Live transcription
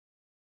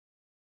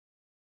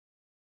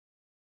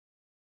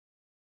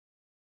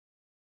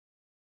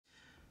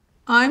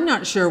I'm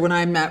not sure when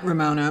I met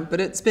Ramona,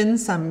 but it's been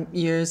some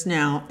years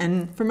now,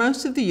 and for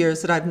most of the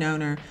years that I've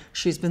known her,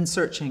 she's been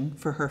searching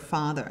for her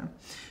father.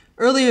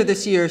 Earlier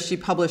this year, she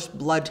published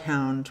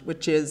Bloodhound,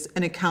 which is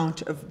an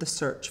account of the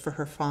search for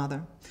her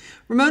father.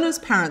 Ramona's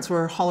parents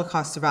were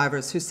Holocaust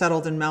survivors who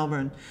settled in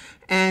Melbourne,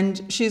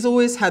 and she's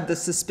always had the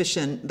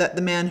suspicion that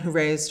the man who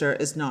raised her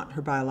is not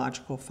her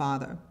biological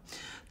father.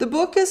 The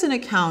book is an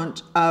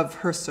account of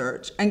her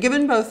search, and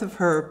given both of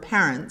her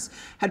parents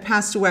had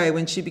passed away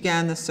when she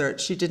began the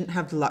search, she didn't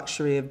have the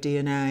luxury of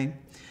DNA.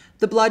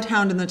 The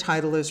bloodhound in the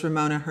title is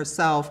Ramona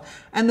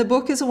herself, and the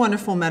book is a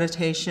wonderful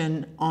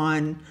meditation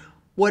on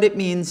what it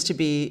means to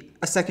be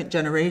a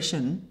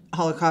second-generation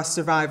Holocaust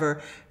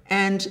survivor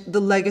and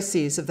the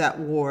legacies of that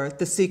war,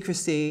 the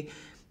secrecy,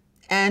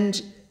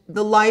 and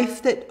the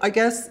life that I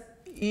guess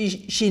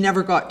she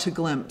never got to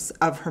glimpse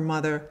of her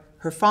mother,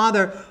 her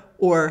father,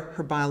 or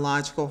her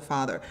biological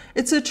father.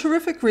 It's a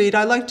terrific read.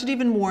 I liked it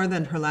even more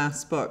than her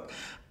last book.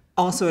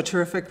 Also a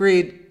terrific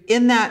read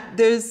in that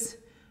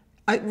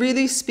it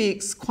really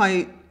speaks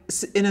quite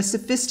in a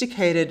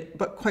sophisticated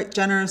but quite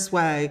generous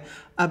way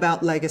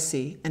about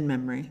legacy and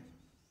memory.